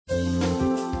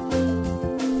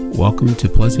Welcome to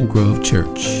Pleasant Grove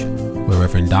Church, where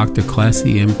Reverend Dr.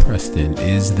 Classy M. Preston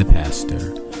is the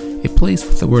pastor. A place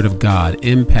where the Word of God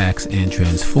impacts and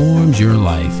transforms your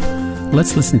life.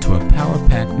 Let's listen to a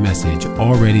power-packed message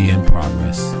already in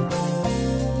progress.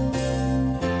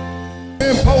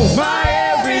 Impose my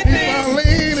everything, my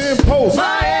lean impose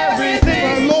my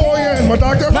everything, my lawyer and my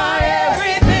doctor, my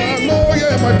everything, my lawyer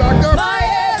and my doctor, my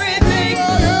everything,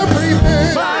 my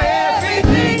everything, my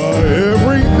everything, my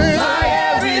everything, my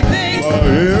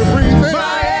everything,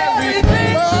 my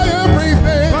everything, my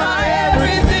everything, my everything, my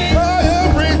everything,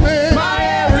 my everything, my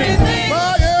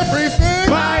everything, my everything,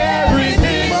 my everything,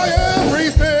 my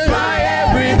everything, my everything, my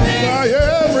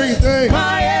everything,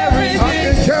 my everything. I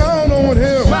can count on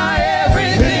him.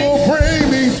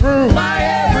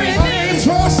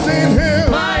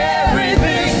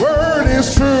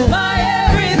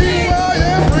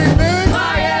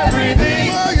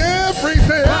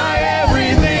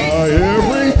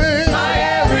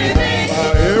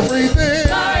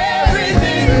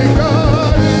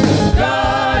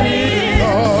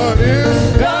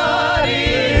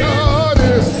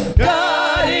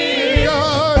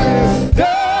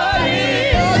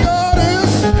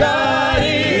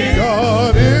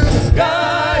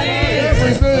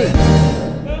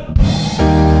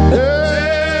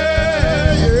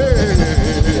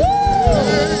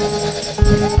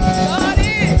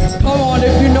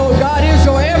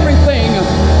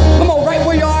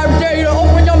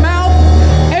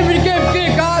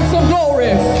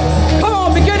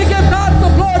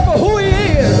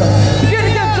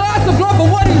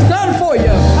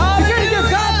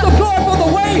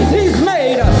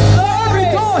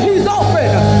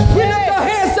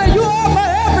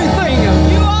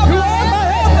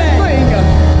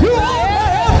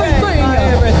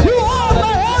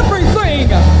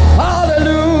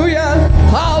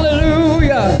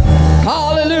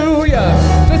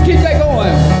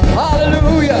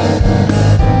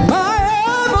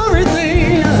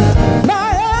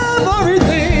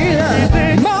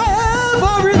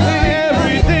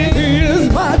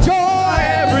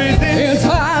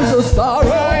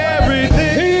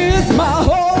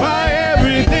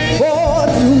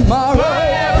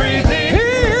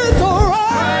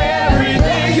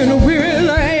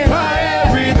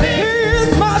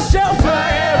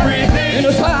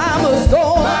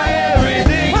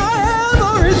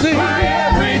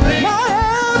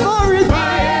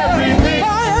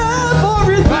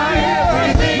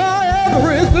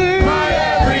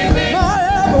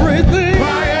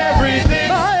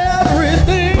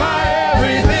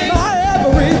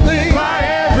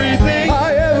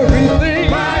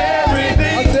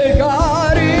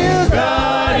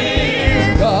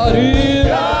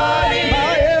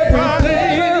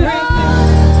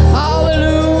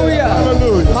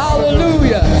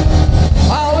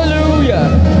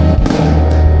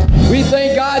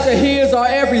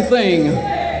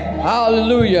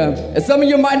 And some of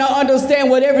you might not understand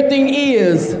what everything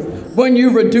is when you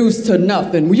reduce to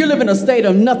nothing. When you live in a state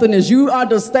of nothingness, you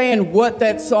understand what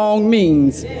that song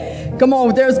means. Come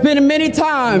on, there's been many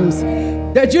times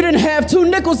that you didn't have two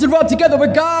nickels to rub together,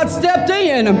 but God stepped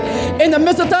in the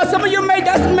midst of that. Some of you may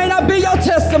not be your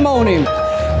testimony.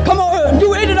 Come on,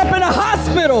 you ended up in a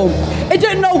hospital and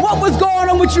didn't know what was going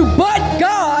on with you, but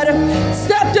God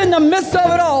stepped in the midst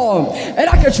of it all. And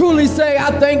I can truly say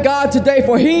I thank God today,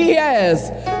 for He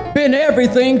has been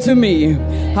everything to me.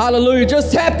 Hallelujah.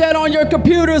 Just tap that on your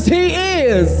computers. He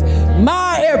is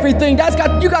my everything.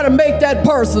 You got to make that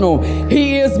personal.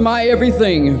 He is my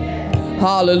everything.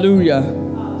 Hallelujah.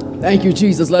 Thank you,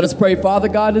 Jesus. Let us pray. Father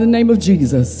God, in the name of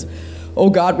Jesus. Oh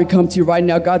God, we come to you right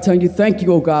now, God, telling you thank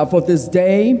you, oh God, for this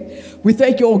day. We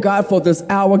thank you, oh God, for this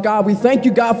hour. God, we thank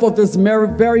you, God, for this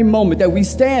very moment that we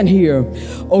stand here,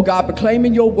 oh God,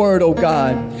 proclaiming your word, oh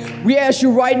God. We ask you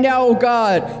right now, oh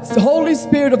God, Holy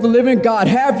Spirit of the living God,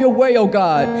 have your way, oh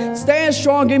God. Stand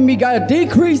strong in me, God.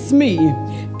 Decrease me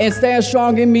and stand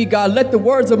strong in me, God. Let the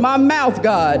words of my mouth,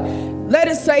 God, let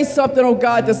it say something, oh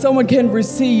God, that someone can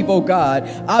receive, oh God.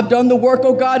 I've done the work,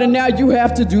 oh God, and now you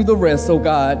have to do the rest, oh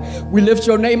God. We lift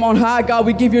your name on high, God.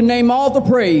 We give your name all the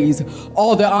praise,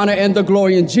 all the honor, and the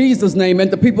glory in Jesus' name. And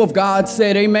the people of God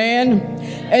said amen.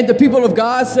 And the people of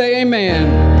God say amen.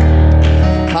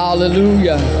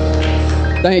 Hallelujah.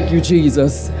 Thank you,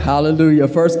 Jesus. Hallelujah.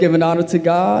 First, giving honor to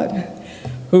God,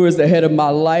 who is the head of my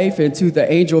life, and to the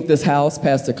angel of this house,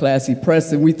 Pastor Classy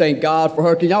Preston. We thank God for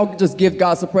her. Can y'all just give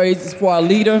God some praises for our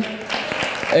leader?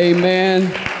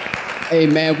 Amen.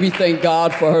 Amen. We thank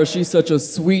God for her. She's such a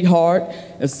sweetheart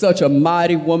and such a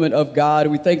mighty woman of God.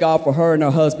 We thank God for her and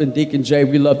her husband, Deacon Jay.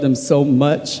 We love them so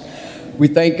much. We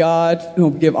thank God. We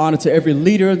give honor to every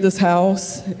leader of this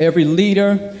house, every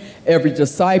leader, every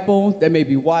disciple that may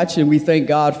be watching. We thank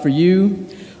God for you.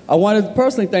 I want to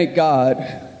personally thank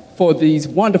God for these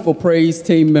wonderful praise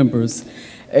team members,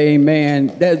 amen,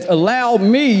 that allowed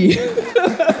me,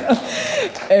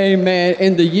 amen,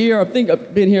 in the year, I think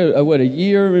I've been here, a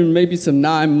year and maybe some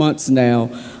 9 months now,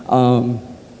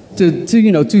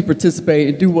 to participate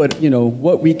and do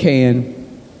what we can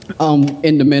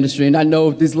in the ministry. And I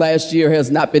know this last year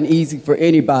has not been easy for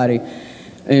anybody,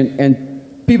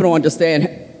 and people don't understand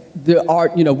the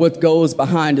art, what goes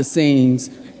behind the scenes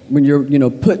when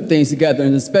you're, putting things together,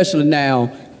 and especially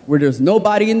now where there's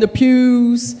nobody in the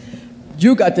pews.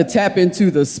 You got to tap into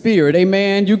the Spirit,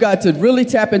 amen. You got to really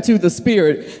tap into the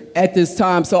Spirit at this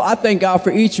time. So I thank God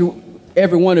for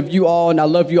every one of you all, and I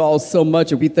love you all so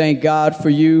much, and we thank God for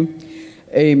you,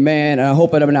 amen. And I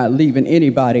hope I'm not leaving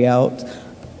anybody out.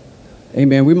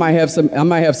 Amen. I might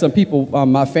have some people,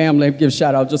 my family, give a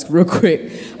shout out just real quick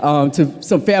to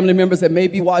some family members that may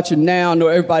be watching now. I know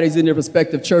everybody's in their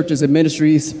respective churches and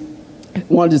ministries.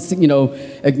 Wanted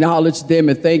to, acknowledge them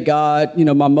and thank God.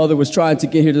 My mother was trying to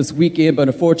get here this weekend, but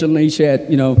unfortunately she had,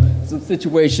 some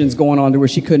situations going on where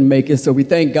she couldn't make it. So we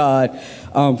thank God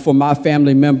for my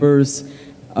family members.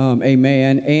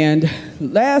 Amen. And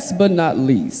last but not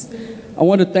least, I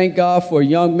want to thank God for a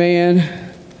young man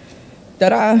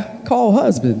that I call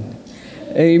husband.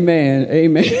 Amen.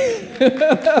 Amen.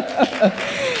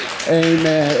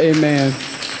 Amen. Amen.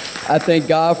 I thank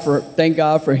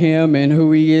God for him and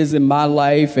who he is in my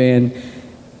life, and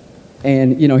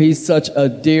he's such a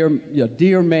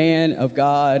dear man of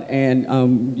God, and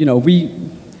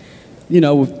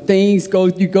things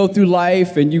you go through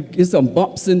life and you get some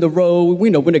bumps in the road.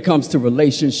 We know when it comes to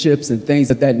relationships and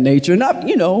things of that nature, and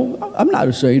I'm not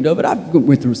ashamed of it. I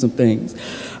went through some things.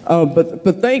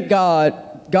 But thank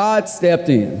God, God stepped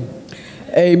in.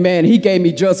 Amen. He gave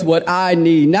me just what I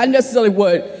need. Not necessarily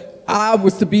what I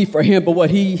was to be for him, but what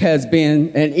he has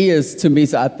been and is to me.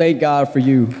 So I thank God for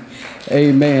you.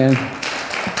 Amen.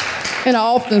 And I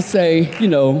often say,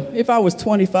 if I was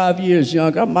 25 years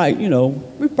younger, I might,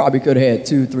 we probably could have had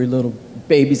 2-3 little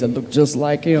babies that look just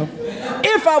like him.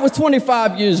 If I was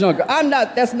 25 years younger, I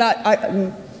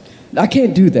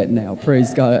can't do that now,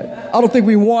 praise God. I don't think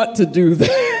we want to do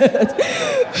that.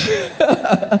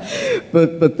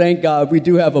 but thank God we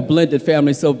do have a blended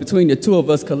family. So between the two of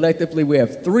us collectively, we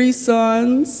have 3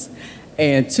 sons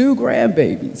and 2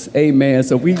 grandbabies. Amen.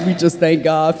 So we just thank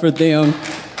God for them.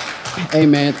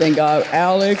 Amen. Thank God,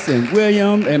 Alex and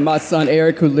William and my son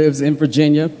Eric, who lives in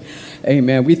Virginia.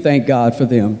 Amen. We thank God for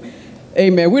them.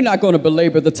 Amen. We're not going to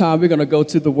belabor the time. We're going to go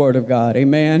to the Word of God.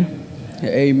 Amen.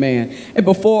 Amen. And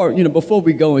before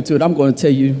we go into it, I'm going to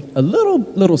tell you a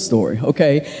little story,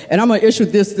 okay? And I'm going to issue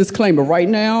this disclaimer right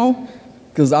now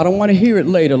because I don't want to hear it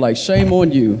later like, shame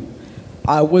on you.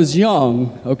 I was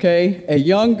young, okay? A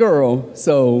young girl.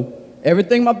 So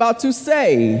everything I'm about to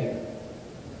say,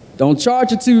 don't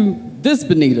charge it to this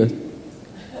Benita.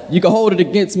 You can hold it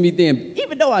against me then,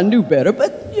 even though I knew better,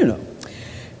 but,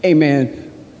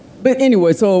 Amen. But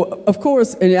anyway, so, of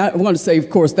course, and I want to say, of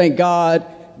course, thank God,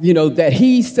 that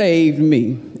he saved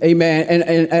me. Amen.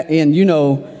 And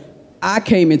I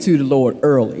came into the Lord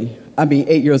early.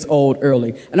 8 years old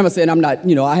early. And I'm saying I'm not,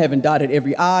 I haven't dotted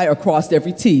every I or crossed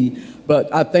every T,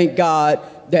 but I thank God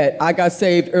that I got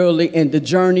saved early in the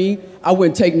journey. I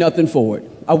wouldn't take nothing for it.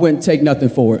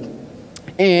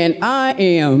 And I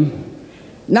am,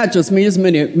 not just me, there's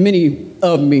many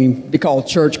of me they call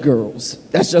church girls.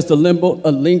 That's just a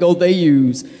lingo they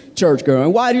use, church girl.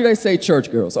 And why do they say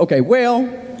church girls? Okay, well,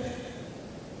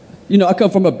 I come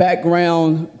from a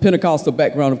background, Pentecostal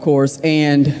background, of course,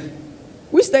 and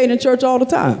we stayed in church all the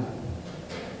time.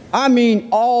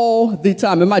 All the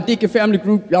time. In my deacon family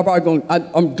group, y'all probably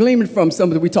I'm gleaming from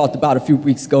something we talked about a few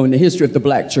weeks ago in the history of the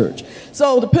black church.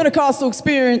 So the Pentecostal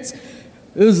experience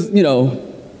is,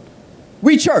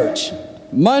 we church.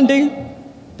 Monday,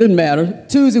 didn't matter.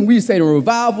 Tuesday, we stayed in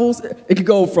revivals. It could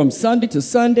go from Sunday to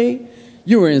Sunday.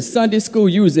 You were in Sunday school.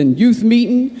 You was in youth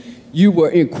meeting. You were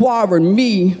in choir,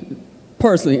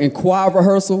 personally, in choir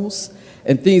rehearsals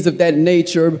and things of that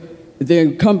nature.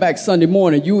 Then come back Sunday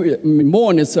morning, you in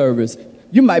morning service.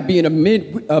 You might be in a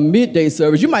midday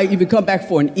service. You might even come back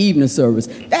for an evening service.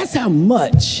 That's how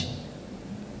much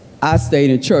I stayed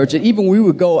in church. And even when we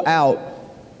would go out,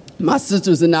 my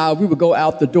sisters and I, we would go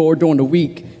out the door during the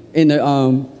week in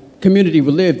the community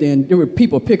we lived in. There were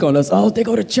people pick on us. Oh, they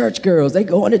go to church, girls. They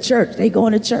go to church.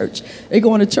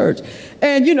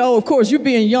 And, of course, you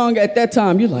being young at that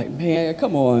time, you're like, man,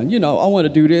 come on. I want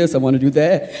to do this. I want to do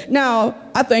that. Now,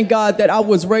 I thank God that I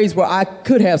was raised where I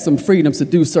could have some freedoms to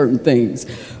do certain things.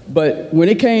 But when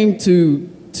it came to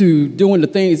doing the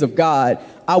things of God,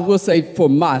 I will say for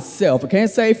myself, I can't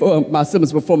say for my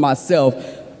siblings, but for myself,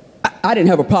 I didn't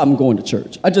have a problem going to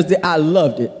church. I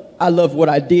loved it. I loved what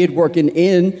I did working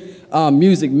in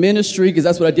music ministry, because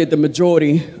that's what I did the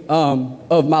majority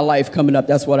of my life coming up.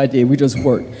 That's what I did. We just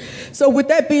worked. So with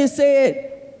that being said,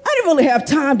 I didn't really have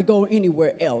time to go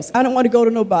anywhere else. I didn't want to go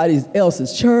to nobody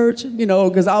else's church,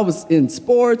 because I was in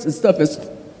sports and stuff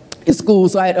in school,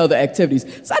 so I had other activities.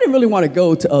 So I didn't really want to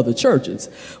go to other churches.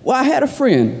 Well, I had a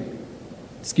friend,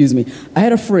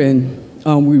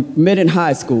 we met in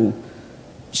high school.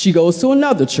 She goes to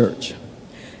another church,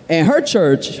 and her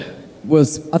church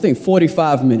was, I think,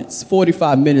 45 minutes,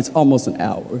 almost an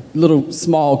hour, little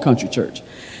small country church.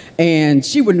 And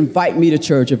she would invite me to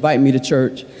church.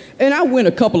 And I went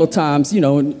a couple of times,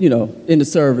 in the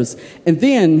service. And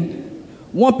then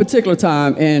one particular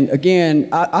time, and again,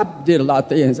 I did a lot of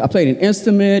things. I played an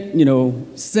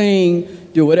instrument, sing,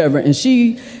 do whatever. And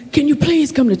can you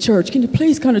please come to church? Can you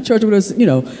please come to church with us? I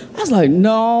was like,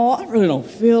 no, I really don't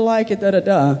feel like it,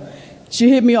 She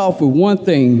hit me off with one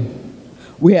thing.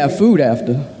 We have food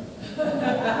after.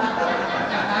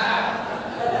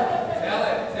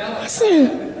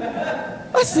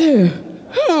 I said,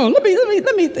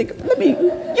 let me think.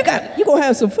 You gonna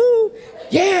have some food?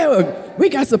 Yeah, we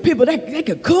got some people that they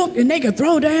could cook and they could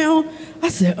throw down. I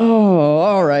said, oh,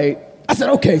 all right. I said,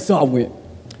 okay, so I went.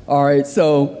 All right,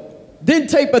 so didn't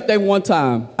take but that one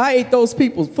time. I ate those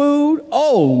people's food.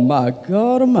 Oh my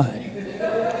God Almighty.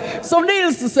 So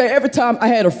needless to say, every time I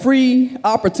had a free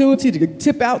opportunity to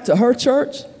tip out to her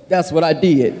church, that's what I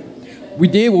did. We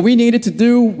did what we needed to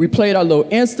do. We played our little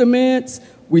instruments.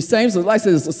 We sang. So like I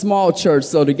said, it's a small church,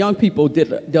 so the young people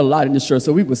did a lot in the church.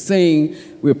 So we would sing,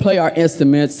 we would play our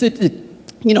instruments, sit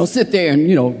there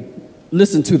and,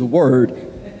 listen to the word.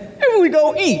 And when we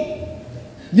go eat,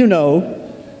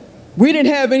 we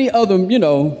didn't have any other,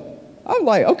 I'm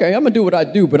like, okay, I'm going to do what I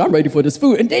do, but I'm ready for this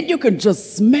food. And then you could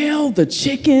just smell the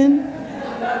chicken.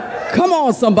 Come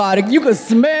on, somebody. You could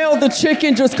smell the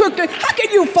chicken just cooking. How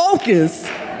can you focus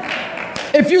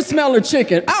if you smell the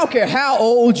chicken? I don't care how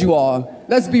old you are.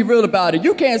 Let's be real about it.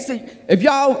 You can't see. If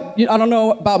y'all, I don't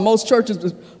know about most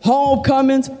churches,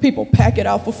 homecomings, people pack it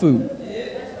out for food.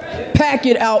 Pack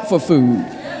it out for food.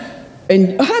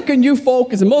 And how can you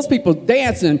focus? And most people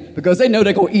dancing because they know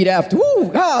they're going to eat after. Woo,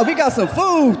 God, we got some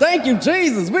food. Thank you,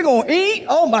 Jesus. We're going to eat.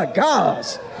 Oh, my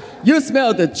gosh. You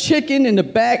smelled the chicken in the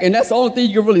back, and that's the only thing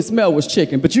you could really smell was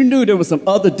chicken. But you knew there was some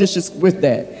other dishes with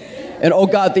that. And, oh,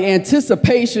 God, the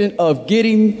anticipation of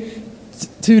getting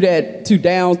to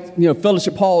down,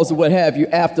 fellowship halls or what have you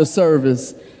after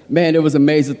service, man, it was an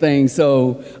amazing thing.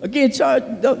 So, again,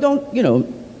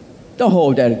 don't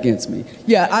hold that against me.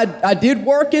 Yeah, I did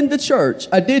work in the church.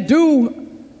 I did do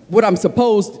what I'm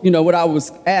supposed, what I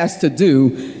was asked to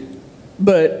do,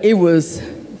 but it was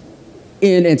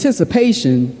in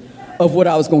anticipation of what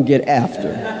I was going to get after.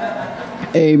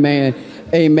 Amen.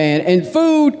 Amen. And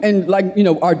food, and like,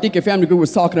 our deacon family group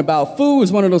was talking about, food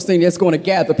is one of those things that's going to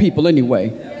gather people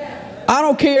anyway. I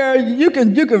don't care. You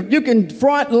can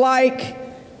front like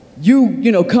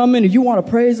you come in and you want to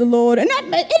praise the Lord, and that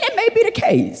may be the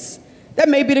case. That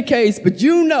may be the case, but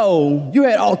you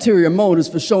had ulterior motives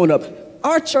for showing up.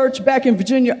 Our church back in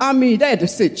Virginia, they had to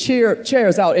sit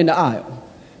chairs out in the aisle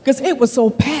because it was so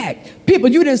packed. People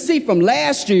you didn't see from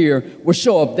last year would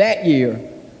show up that year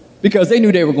because they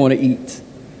knew they were going to eat.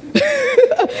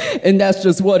 And that's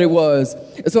just what it was.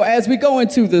 So as we go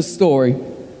into this story,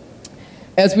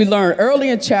 as we learn early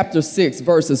in chapter 6,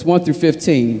 verses 1 through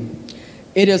 15,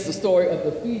 it is the story of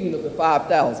the feeding of the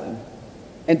 5,000.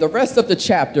 And the rest of the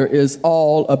chapter is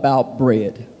all about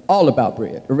bread. All about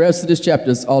bread. The rest of this chapter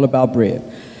is all about bread.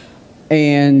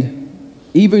 And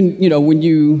even, when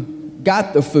you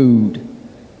got the food,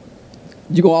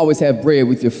 you're going to always have bread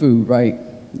with your food, right?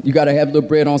 You got to have a little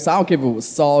bread on. So I don't care if it was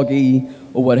soggy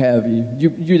or what have you.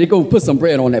 They go put some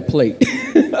bread on that plate.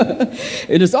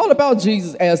 It is all about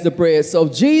Jesus as the bread. So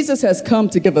Jesus has come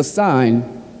to give a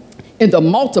sign in the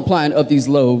multiplying of these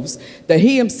loaves that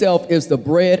he himself is the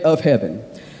bread of heaven.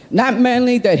 Not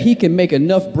mainly that he can make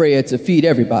enough bread to feed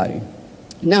everybody.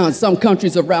 Now, in some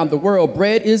countries around the world,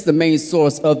 bread is the main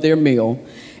source of their meal.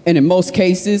 And in most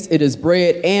cases, it is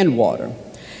bread and water.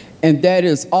 And that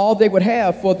is all they would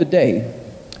have for the day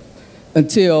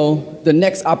until the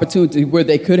next opportunity where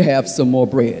they could have some more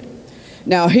bread.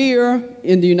 Now, here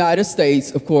in the United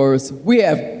States, of course, we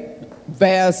have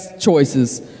vast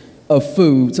choices of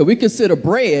food. So we consider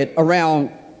bread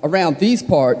around these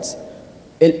parts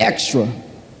an extra.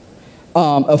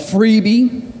 A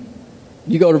freebie.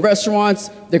 You go to restaurants,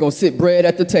 they're going to sit bread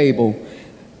at the table.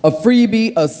 A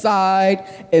freebie, a side,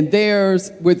 and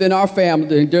within our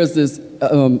family, there's this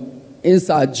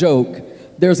inside joke.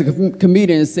 There's a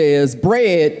comedian that says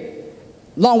bread,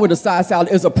 along with a side salad,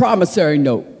 is a promissory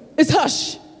note. It's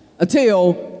hush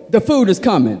until the food is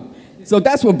coming. So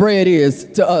that's what bread is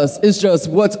to us. It's just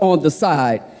what's on the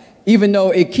side, even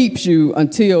though it keeps you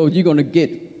until you're going to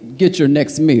get your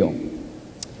next meal.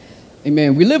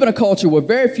 Amen. We live in a culture where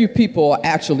very few people are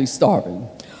actually starving.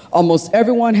 Almost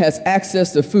everyone has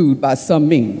access to food by some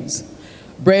means.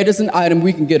 Bread is an item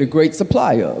we can get a great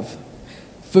supply of.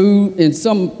 Food in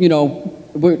some,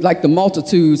 like the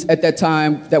multitudes at that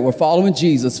time that were following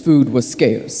Jesus, food was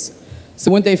scarce.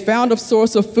 So when they found a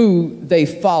source of food, they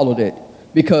followed it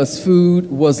because food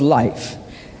was life.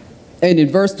 And in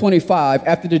verse 25,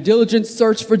 after the diligent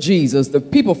search for Jesus, the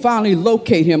people finally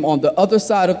locate him on the other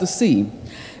side of the sea.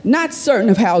 Not certain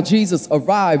of how Jesus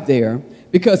arrived there,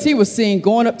 because he was seen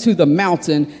going up to the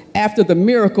mountain after the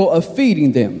miracle of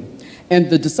feeding them. And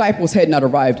the disciples had not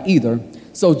arrived either.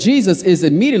 So Jesus is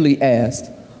immediately asked,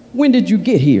 "When did you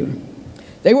get here?"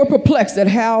 They were perplexed at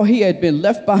how he had been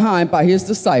left behind by his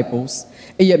disciples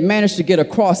and yet managed to get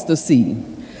across the sea.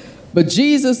 But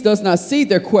Jesus does not see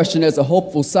their question as a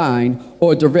hopeful sign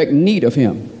or a direct need of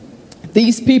him.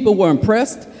 These people were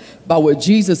impressed by what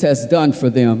Jesus has done for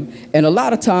them. And a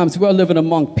lot of times we're living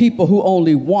among people who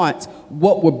only want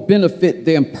what will benefit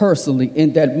them personally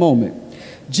in that moment.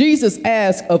 Jesus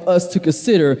asks of us to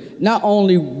consider not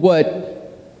only what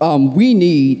we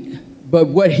need, but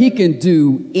what he can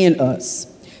do in us.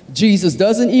 Jesus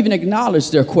doesn't even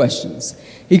acknowledge their questions.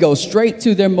 He goes straight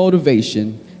to their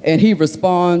motivation, and he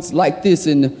responds like this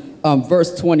in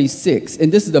verse 26.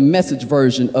 And this is the Message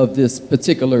version of this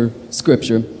particular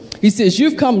scripture. He says,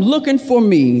 "You've come looking for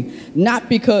me, not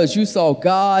because you saw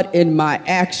God in my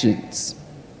actions."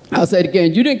 I'll say it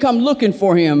again. You didn't come looking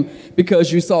for him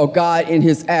because you saw God in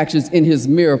his actions, in his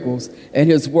miracles,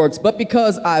 and his works, but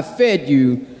because I fed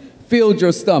you, filled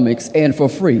your stomachs, and for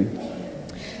free.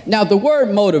 Now, the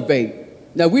word motivate.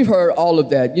 Now, we've heard all of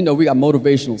that. We got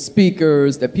motivational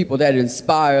speakers, that people that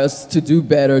inspire us to do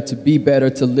better, to be better,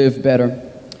 to live better.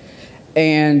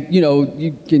 And,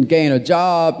 you can gain a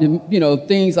job,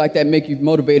 things like that make you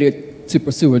motivated to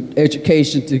pursue an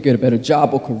education, to get a better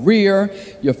job or career.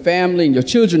 Your family and your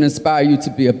children inspire you to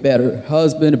be a better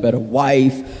husband, a better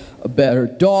wife, a better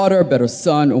daughter, a better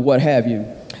son, or what have you.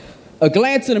 A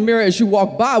glance in the mirror as you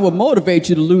walk by will motivate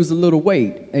you to lose a little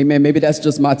weight. Amen. Maybe that's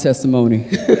just my testimony.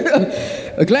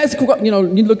 A glance,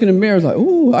 you look in the mirror, it's like,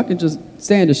 ooh, I can just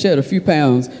stand to shed a few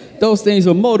pounds. Those things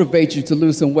will motivate you to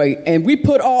lose some weight. And we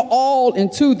put all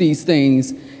into these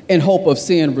things in hope of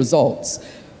seeing results.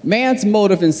 Man's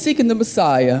motive in seeking the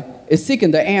Messiah is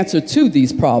seeking the answer to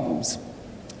these problems.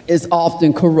 It's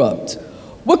often corrupt.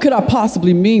 What could I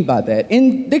possibly mean by that?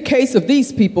 In the case of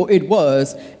these people, it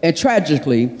was, and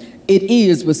tragically, it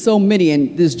is with so many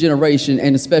in this generation,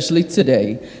 and especially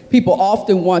today. People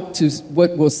often want to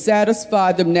what will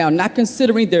satisfy them now, not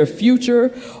considering their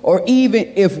future, or even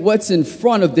if what's in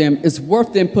front of them is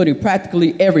worth them putting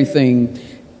practically everything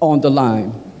on the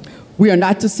line. We are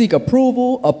not to seek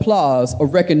approval, applause, or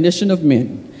recognition of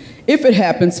men. If it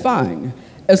happens, fine,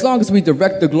 as long as we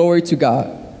direct the glory to God.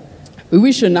 But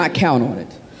we should not count on it.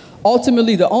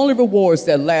 Ultimately, the only rewards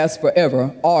that last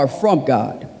forever are from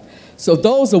God. So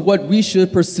those are what we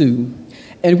should pursue.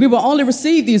 And we will only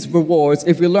receive these rewards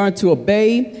if we learn to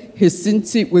obey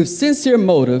with sincere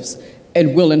motives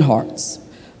and willing hearts.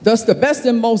 Thus, the best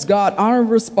and most God-honoring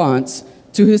response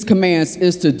to his commands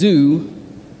is to do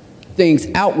things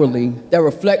outwardly that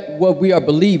reflect what we are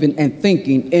believing and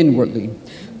thinking inwardly.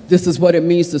 This is what it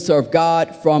means to serve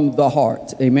God from the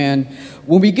heart. Amen.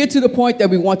 When we get to the point that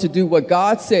we want to do what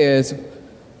God says,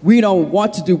 we don't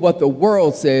want to do what the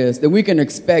world says, then we can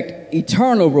expect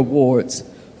eternal rewards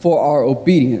for our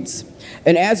obedience.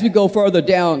 And as we go further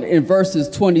down in verses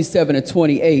 27 and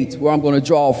 28, where I'm going to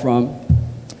draw from,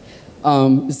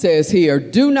 it says here,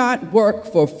 "Do not work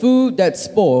for food that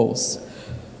spoils,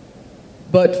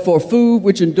 but for food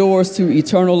which endures to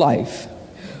eternal life,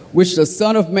 which the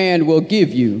Son of Man will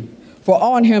give you. For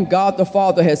on him God the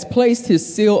Father has placed his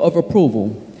seal of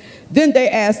approval." Then they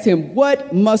asked him,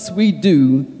 "What must we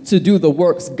do to do the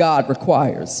works God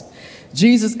requires?"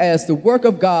 Jesus asked, "The work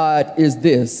of God is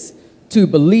this, to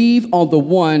believe on the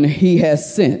one he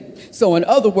has sent." So in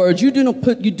other words, you do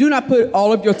not put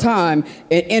all of your time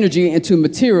and energy into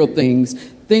material things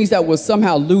that will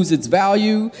somehow lose its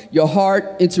value, your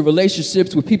heart into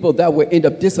relationships with people that will end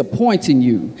up disappointing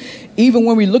you. Even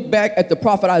when we look back at the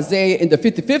prophet Isaiah in the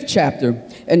 55th chapter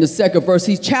and the second verse,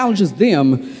 he challenges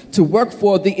them to work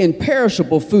for the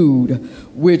imperishable food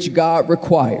which God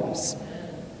requires.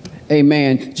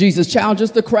 Amen. Jesus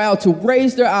challenges the crowd to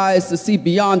raise their eyes to see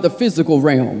beyond the physical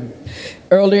realm.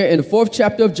 Earlier in the 4th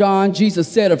chapter of John, Jesus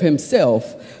said of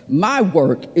himself, "My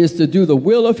work is to do the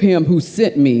will of him who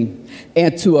sent me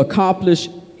and to accomplish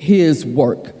his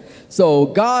work."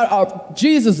 So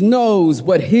Jesus knows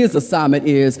what his assignment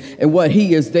is and what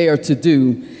he is there to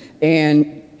do. And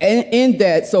in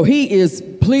that, so he is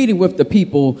pleading with the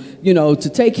people, to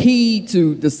take heed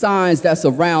to the signs that's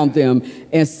around them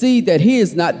and see that he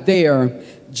is not there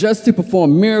just to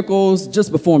perform miracles, just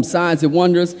perform signs and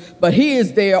wonders, but he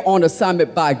is there on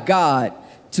assignment by God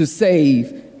to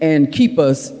save and keep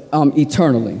us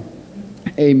eternally.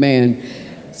 Amen.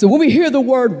 So when we hear the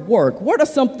word work, what are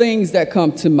some things that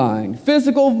come to mind?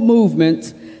 Physical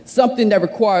movement, something that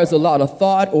requires a lot of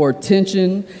thought or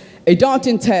attention, a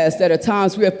daunting task that at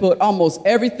times we have put almost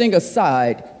everything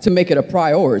aside to make it a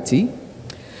priority.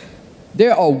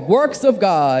 There are works of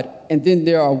God, and then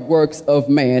there are works of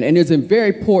man, and it's very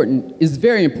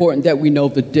important that we know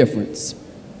the difference.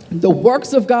 The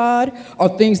works of God are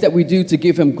things that we do to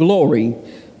give him glory,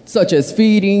 such as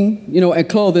feeding, and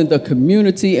clothing the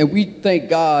community. And we thank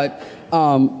God,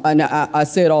 and I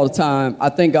say it all the time, I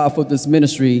thank God for this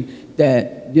ministry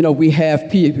that, we have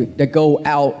people that go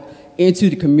out into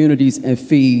the communities and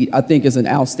feed. I think is an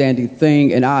outstanding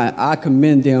thing, and I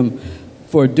commend them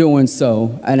for doing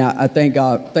so. And I thank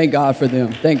God for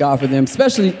them. Thank God for them,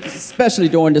 especially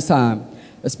during this time.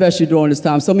 Especially during this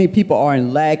time. So many people are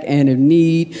in lack and in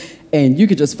need, and you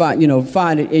could just find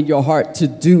it in your heart to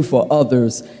do for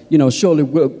others. Surely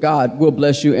God will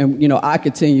bless you. And, I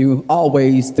continue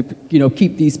always to,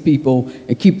 keep these people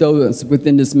and keep those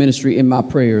within this ministry in my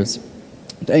prayers.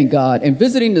 Thank God. And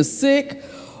visiting the sick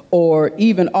or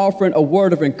even offering a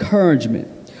word of encouragement.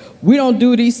 We don't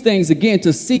do these things, again,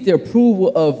 to seek the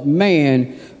approval of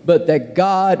man, but that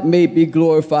God may be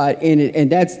glorified in it.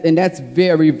 And that's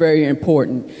very, very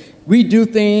important. We do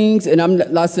things, and I'm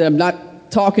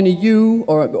not talking to you,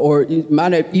 or it might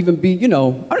not even be,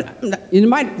 I'm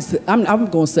going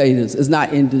to say this, it's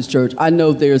not in this church. I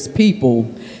know there's people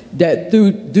that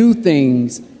do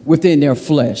things within their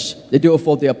flesh. They do it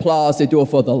for the applause, they do it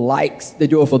for the likes, they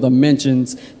do it for the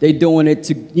mentions, they're doing it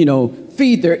to,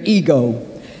 feed their ego.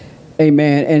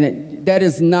 Amen. And that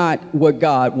is not what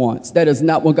God wants. That is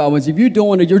not what God wants. If you're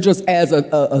doing it, you're just as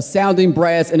a sounding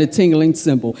brass and a tingling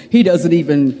cymbal. He doesn't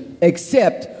even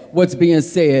accept what's being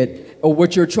said or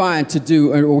what you're trying to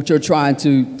do or what you're trying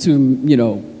to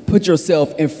put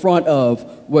yourself in front of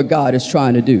what God is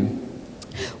trying to do.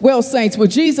 Well, saints, what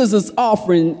Jesus is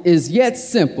offering is yet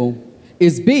simple,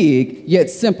 is big, yet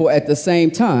simple at the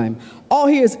same time. All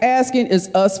he is asking is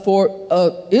of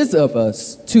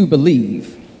us to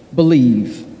believe.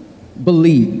 Believe.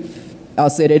 I'll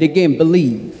say that again,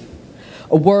 believe.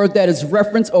 A word that is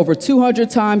referenced over 200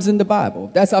 times in the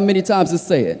Bible. That's how many times it's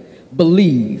said.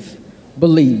 Believe.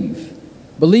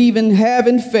 Believe in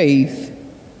having faith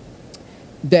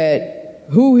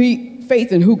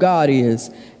faith in who God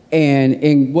is and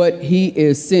in what he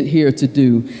is sent here to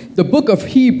do. The book of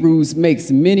Hebrews makes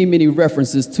many, many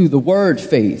references to the word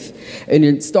faith. And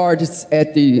it starts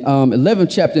at the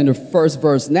 11th chapter in the first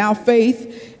verse. Now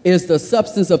faith is the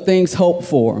substance of things hoped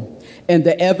for and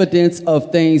the evidence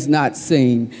of things not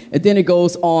seen. And then it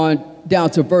goes on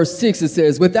down to verse 6. It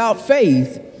says, without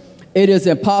faith, it is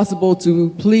impossible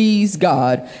to please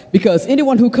God, because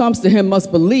anyone who comes to him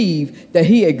must believe that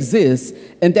he exists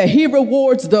and that he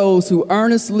rewards those who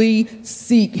earnestly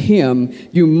seek him.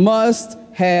 You must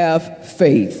have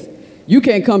faith. You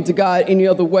can't come to God any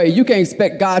other way. You can't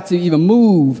expect God to even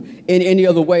move in any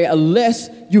other way unless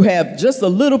you have just a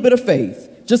little bit of faith.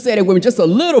 Just say that with me, just a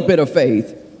little bit of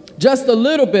faith. Just a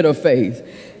little bit of faith.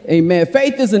 Amen.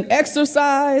 Faith is an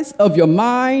exercise of your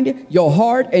mind, your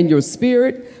heart, and your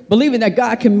spirit, believing that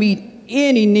God can meet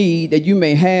any need that you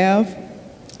may have.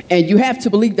 And you have to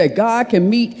believe that God can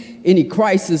meet any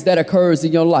crisis that occurs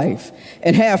in your life,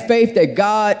 and have faith that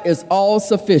God is all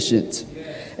sufficient.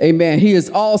 Amen. He is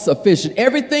all sufficient.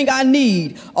 Everything I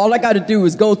need, all I got to do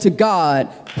is go to God,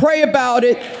 pray about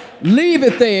it, leave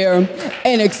it there,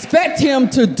 and expect him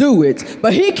to do it.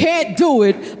 But he can't do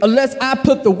it unless I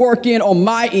put the work in on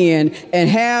my end and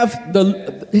have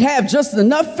just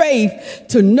enough faith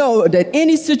to know that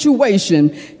any situation,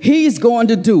 he's going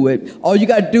to do it. All you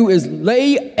got to do is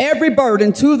lay every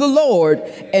burden to the Lord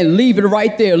and leave it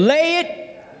right there. Lay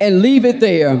it and leave it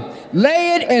there.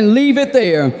 Lay it and leave it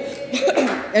there.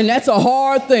 And that's a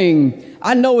hard thing.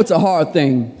 I know it's a hard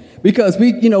thing. Because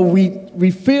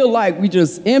we feel like we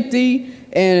just empty,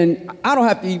 and I don't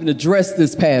have to even address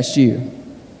this past year.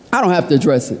 I don't have to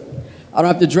address it. I don't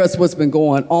have to address what's been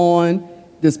going on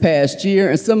this past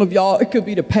year. And some of y'all, it could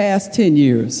be the past 10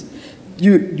 years.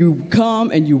 You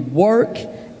come and you work,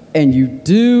 and you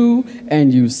do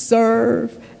and you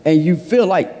serve and you feel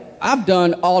like I've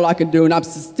done all I can do and I'm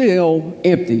still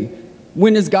empty.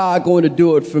 When is God going to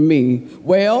do it for me?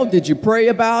 Well, did you pray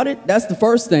about it? That's the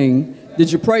first thing.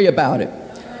 Did you pray about it?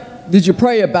 Did you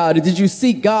pray about it? Did you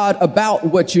seek God about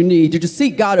what you need? Did you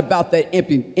seek God about that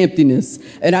emptiness?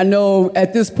 And I know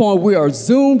at this point we are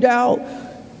zoomed out,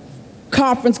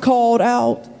 conference called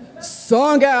out,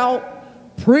 sung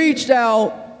out, preached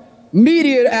out,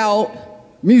 mediated out,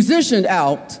 musicianed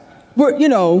out. We're,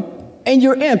 and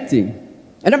you're empty.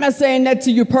 And I'm not saying that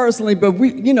to you personally, but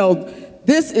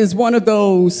this is one of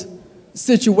those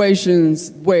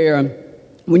situations where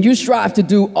when you strive to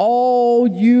do all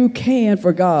you can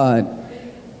for God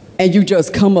and you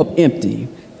just come up empty.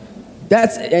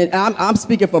 And I'm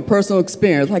speaking from personal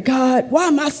experience. Like, God, why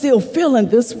am I still feeling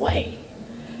this way?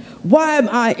 Why am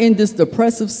I in this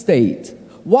depressive state?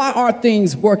 Why aren't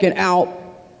things working out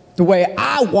the way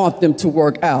I want them to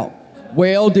work out?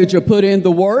 Well, did you put in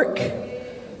the work?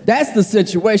 That's the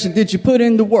situation. Did you put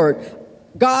in the work?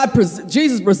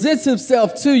 Jesus presents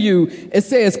himself to you and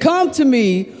says, come to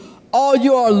me, all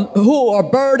you who are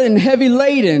burdened and heavy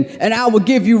laden, and I will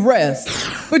give you rest.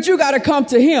 But you got to come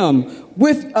to him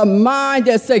with a mind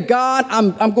that say, God,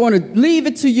 I'm going to leave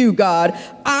it to you, God.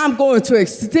 I'm going to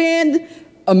extend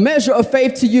a measure of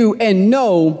faith to you and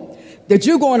know that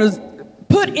you're going to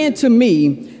put into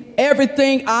me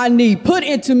everything I need. Put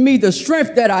into me the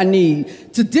strength that I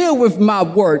need to deal with my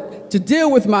work, to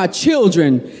deal with my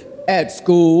children at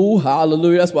school.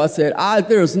 Hallelujah. That's why I said,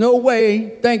 there's no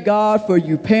way, thank God for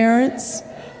you parents.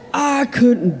 I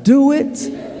couldn't do it.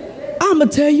 I'm going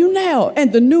to tell you now.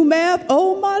 And the new math,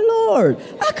 oh my Lord,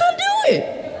 I couldn't do it.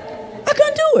 I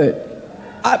couldn't do it.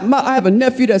 I have a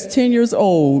nephew that's 10 years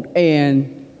old,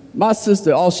 and my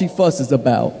sister, all she fusses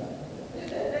about,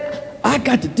 I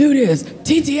got to do this.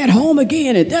 TT at home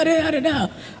again, and da-da-da-da-da.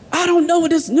 I don't know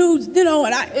what this news,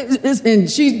 and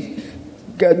she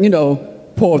got,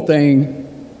 poor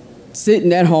thing,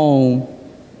 sitting at home.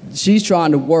 She's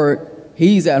trying to work.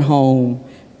 He's at home.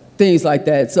 Things like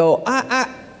that. So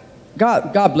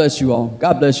God bless you all.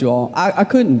 God bless you all. I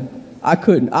couldn't. I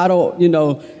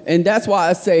don't, and that's why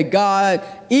I say God,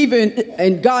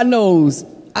 and God knows,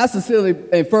 I sincerely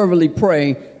and fervently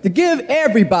pray to give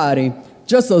everybody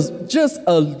just a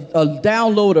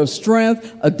download of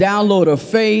strength, a download of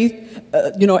faith,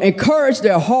 encourage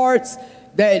their hearts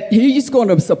that he's going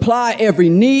to supply every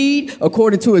need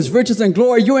according to his riches and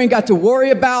glory. You ain't got to worry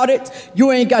about it.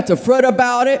 You ain't got to fret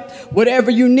about it.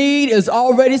 Whatever you need is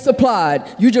already supplied.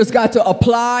 You just got to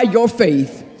apply your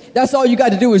faith. That's all you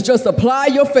got to do is just apply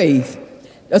your faith.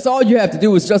 That's all you have to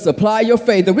do is just apply your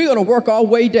faith. And we're going to work our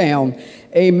way down,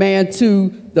 amen, to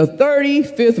the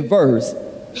 35th verse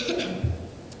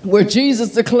where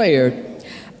Jesus declared,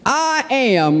 I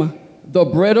am the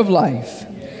bread of life.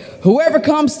 Whoever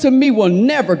comes to me will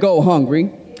never go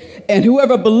hungry, and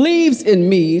whoever believes in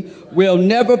me will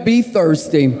never be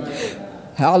thirsty.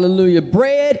 Hallelujah.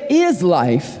 Bread is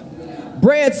life.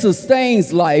 Bread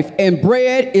sustains life, and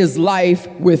bread is life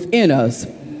within us.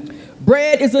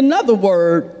 Bread is another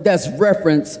word that's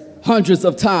referenced hundreds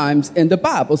of times in the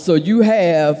Bible. So you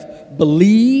have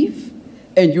believe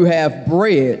and you have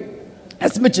bread.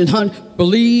 That's mentioned,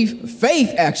 believe,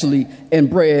 faith actually, and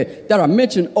bread that are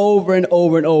mentioned over and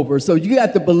over and over. So you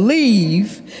have to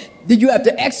believe, that you have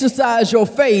to exercise your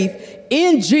faith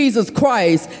in Jesus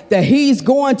Christ that he's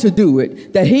going to do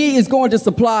it, that he is going to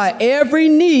supply every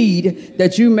need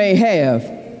that you may have.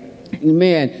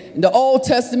 Amen. In the Old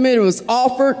Testament,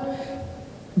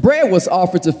 bread was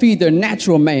offered to feed their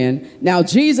natural man. Now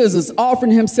Jesus is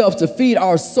offering himself to feed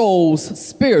our souls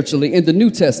spiritually in the New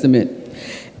Testament.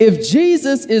 If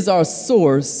Jesus is our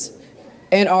source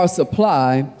and our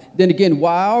supply, then again,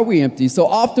 why are we empty? So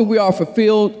often we are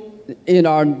fulfilled in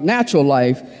our natural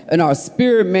life and our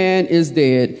spirit man is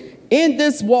dead. In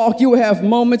this walk, you will have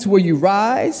moments where you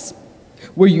rise,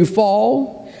 where you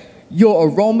fall. Your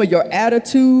aroma, your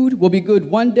attitude will be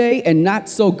good one day and not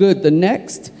so good the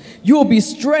next. You will be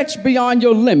stretched beyond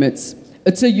your limits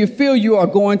until you feel you are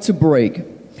going to break.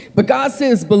 But God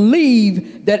says,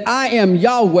 believe that I am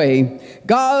Yahweh,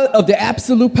 God of the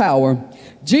absolute power.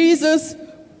 Jesus,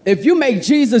 if you make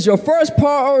Jesus your first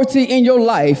priority in your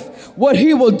life, what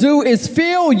he will do is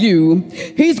fill you.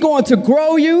 He's going to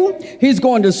grow you. He's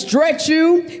going to stretch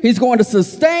you. He's going to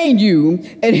sustain you.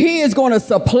 And he is going to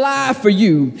supply for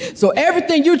you. So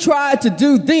everything you tried to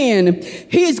do then,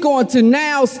 he's going to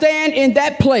now stand in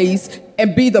that place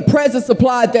and be the present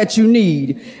supply that you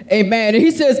need. Amen. And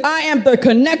he says, I am the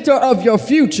connector of your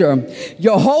future.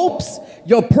 Your hopes,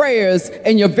 your prayers,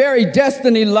 and your very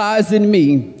destiny lies in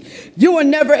me. You will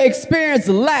never experience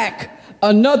lack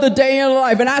Another day in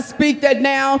life. And I speak that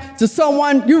now to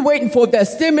someone, you're waiting for that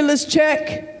stimulus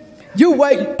check. You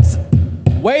waiting.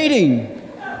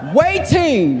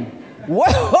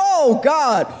 Oh,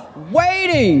 God,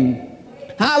 waiting.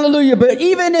 Hallelujah. But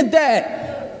even in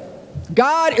that,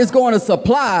 God is going to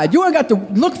supply. You ain't got to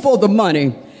look for the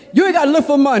money. You ain't got to look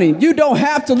for money. You don't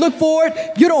have to look for it.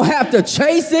 You don't have to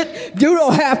chase it. You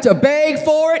don't have to beg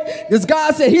for it. Because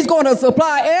God said he's going to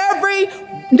supply every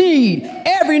need.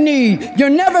 You'll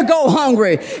never go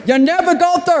hungry. You'll never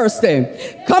go thirsty.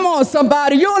 Come on,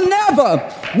 somebody. You'll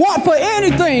never want for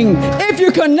anything if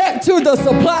you connect to the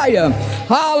supplier.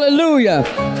 Hallelujah.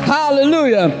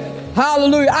 Hallelujah.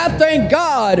 Hallelujah. I thank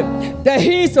God that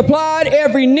he supplied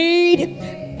every need.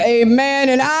 Amen.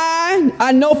 And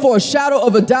I know for a shadow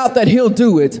of a doubt that he'll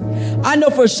do it. I know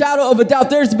for a shadow of a doubt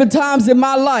there's been times in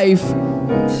my life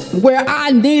where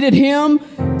I needed him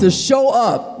to show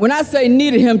up. When I say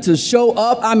needed him to show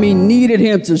up, I mean needed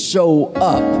him to show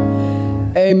up.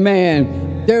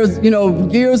 Amen. There's,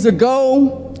 years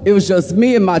ago, it was just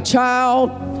me and my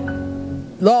child.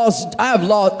 I've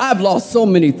lost so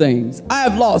many things. I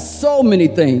have lost so many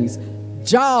things.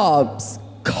 Jobs,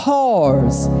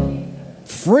 cars,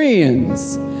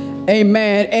 friends.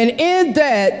 Amen. And in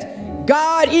that,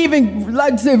 God, even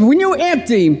like I said, when you're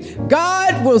empty,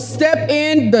 God will step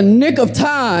in the nick of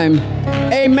time.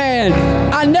 Amen.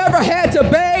 I never had to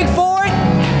beg for it.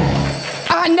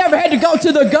 I never had to go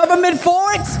to the government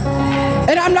for it.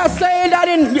 And I'm not saying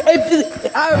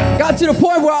I got to the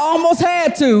point where I almost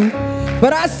had to,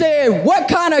 but I said, what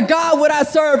kind of God would I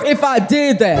serve if I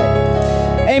did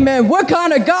that? Amen. What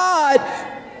kind of God?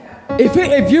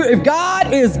 If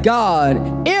God is God,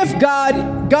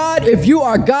 if you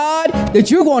are God, that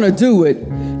you're going to do it.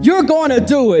 You're going to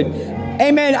do it.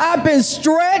 Amen. I've been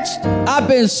stretched. I've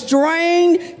been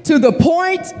strained to the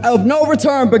point of no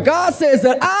return. But God says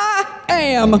that I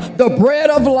am the bread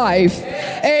of life.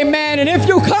 Amen. And if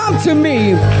you come to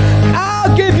me,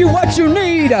 I'll give you what you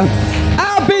need.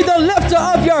 I'll be the lifter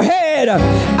of your head.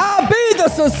 I'll be the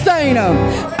sustainer.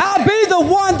 I'll be the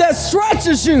one that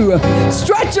stretches you,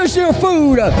 stretches your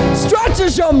food,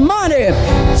 stretches your money,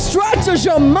 stretches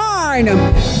your mind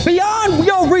beyond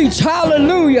your reach.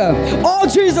 Hallelujah. All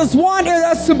Jesus wants is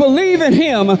us to believe in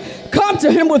him. Come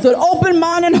to him with an open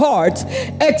mind and heart.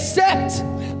 Accept,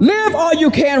 live all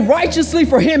you can righteously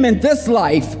for him in this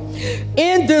life.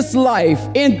 In this life.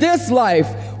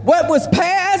 What was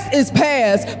past is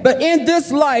past, but in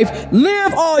this life,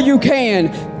 live all you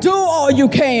can, do all you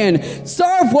can,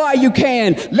 serve while you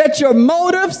can. Let your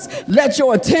motives, let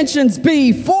your attentions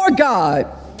be for God.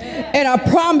 And I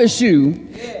promise you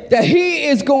that he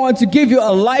is going to give you a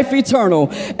life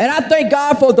eternal. And I thank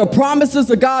God for the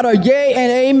promises of God are yea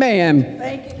and amen.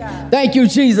 Thank you, God. Thank you,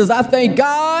 Jesus. I thank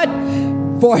God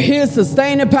for his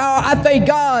sustaining power. I thank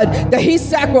God that he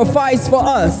sacrificed for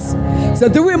us so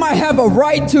that we might have a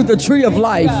right to the tree of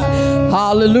life.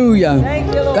 Hallelujah.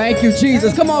 Thank you,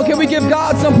 Jesus. Come on, can we give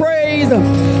God some praise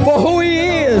for who he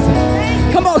is?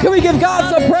 Come on, can we give God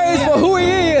some praise for who he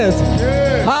is?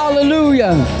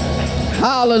 Hallelujah.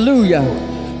 Hallelujah.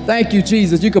 Thank you,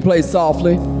 Jesus. You can play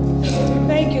softly.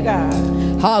 Thank you, God.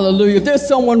 Hallelujah. If there's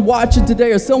someone watching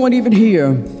today or someone even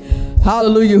here,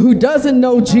 hallelujah, who doesn't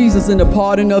know Jesus and the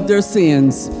pardon of their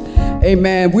sins,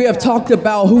 amen, we have talked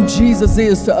about who Jesus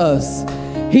is to us.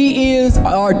 He is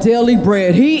our daily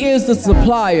bread. He is the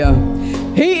supplier.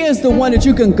 He is the one that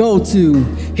you can go to.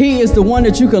 He is the one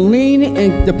that you can lean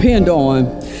and depend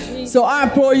on. So I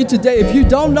implore you today, if you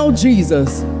don't know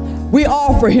Jesus, we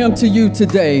offer him to you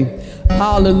today.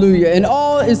 Hallelujah. And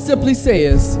all it simply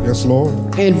says, yes,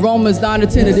 Lord, in Romans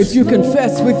 9:10, that if you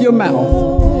confess with your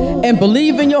mouth and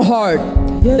believe in your heart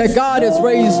that God has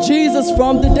raised Jesus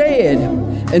from the dead,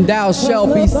 and thou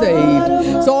shalt be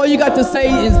saved. So all you got to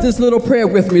say is this little prayer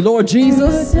with me. Lord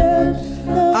Jesus,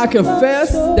 I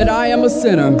confess that I am a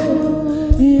sinner.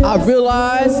 I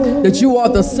realize that you are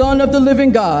the Son of the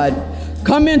living God.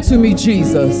 Come into me,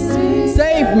 Jesus.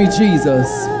 Save me, Jesus.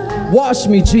 Wash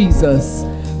me, Jesus.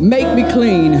 Make me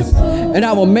clean, and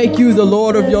I will make you the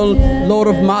Lord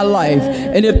of my life.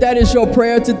 And if that is your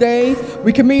prayer today,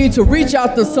 we command you to reach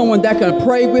out to someone that can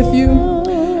pray with you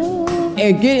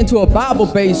and get into a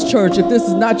Bible-based church. If this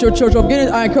is not your church,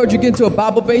 I encourage you to get into a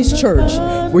Bible-based church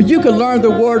where you can learn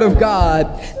the Word of God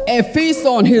and feast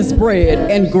on his bread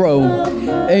and grow.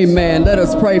 Amen. Let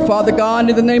us pray. Father God,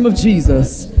 in the name of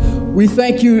Jesus, we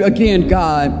thank you again,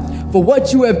 God, for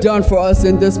what you have done for us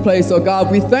in this place, oh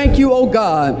God. We thank you, oh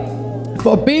God,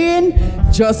 for being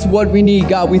just what we need,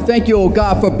 God. We thank you, oh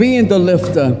God, for being the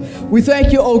lifter. We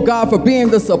thank you, oh God, for being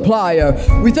the supplier.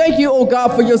 We thank you, oh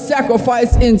God, for your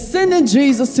sacrifice in sending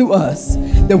Jesus to us.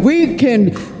 that we can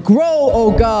grow,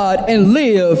 oh God, and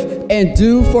live and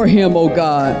do for him, oh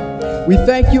God. We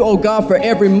thank you, oh God, for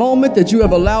every moment that you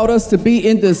have allowed us to be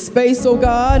in this space, oh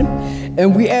God.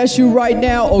 And we ask you right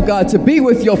now, oh God, to be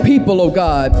with your people, oh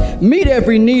God. Meet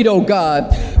every need, oh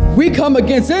God. We come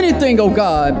against anything, oh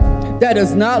God, that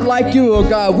is not like you, oh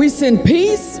God. We send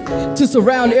peace to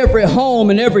surround every home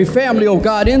and every family, oh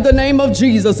God, in the name of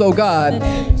Jesus, oh God.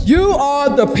 You are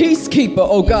the peacekeeper,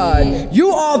 oh God. You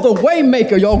are the way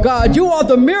maker, oh God. You are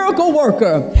the miracle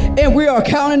worker. And we are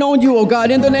counting on you, oh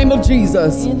God, in the name of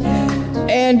Jesus.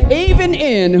 And even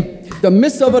in the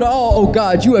midst of it all, oh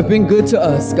God, you have been good to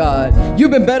us, God.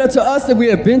 You've been better to us than we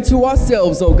have been to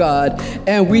ourselves, oh God.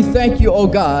 And we thank you, oh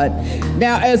God.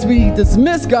 Now, as we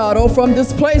dismiss, God, from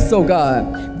this place, oh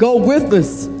God, go with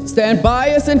us, stand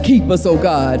by us, and keep us, oh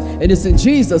God. And it's in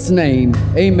Jesus' name,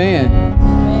 amen.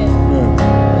 Amen.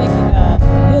 Thank you, God.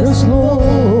 Yes,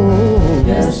 Lord.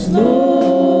 Yes,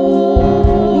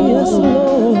 Lord. Yes,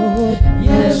 Lord.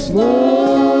 Yes, Lord.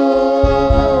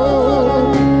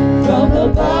 From the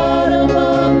bottom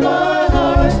of my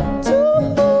heart to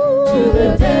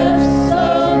the depths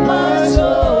of my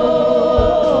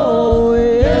soul.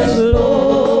 Yes,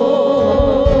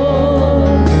 Lord.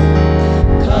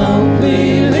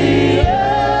 Completely,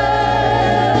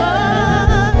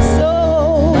 my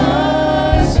soul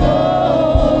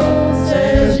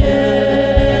says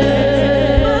yes.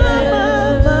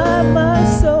 My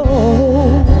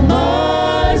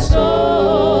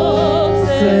soul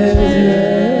says yes.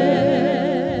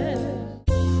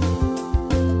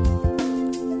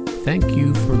 Thank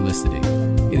you for listening.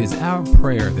 It is our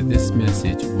prayer that this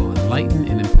message will enlighten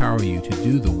and empower you to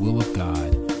do the will of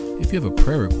God. If you have a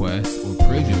prayer request or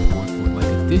praise report or would like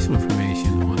additional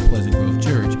information on Pleasant Grove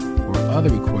Church or other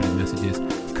recorded messages,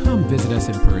 come visit us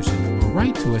in person or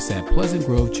write to us at Pleasant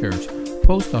Grove Church,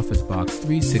 Post Office Box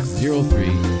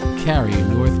 3603, Cary,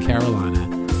 North Carolina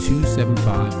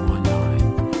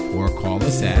 27519, or call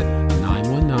us at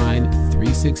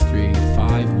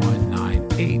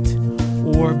 919-363-5198.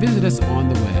 Or visit us on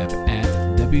the web at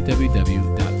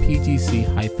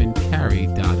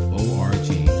www.pgc-cary.org.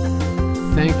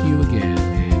 Thank you again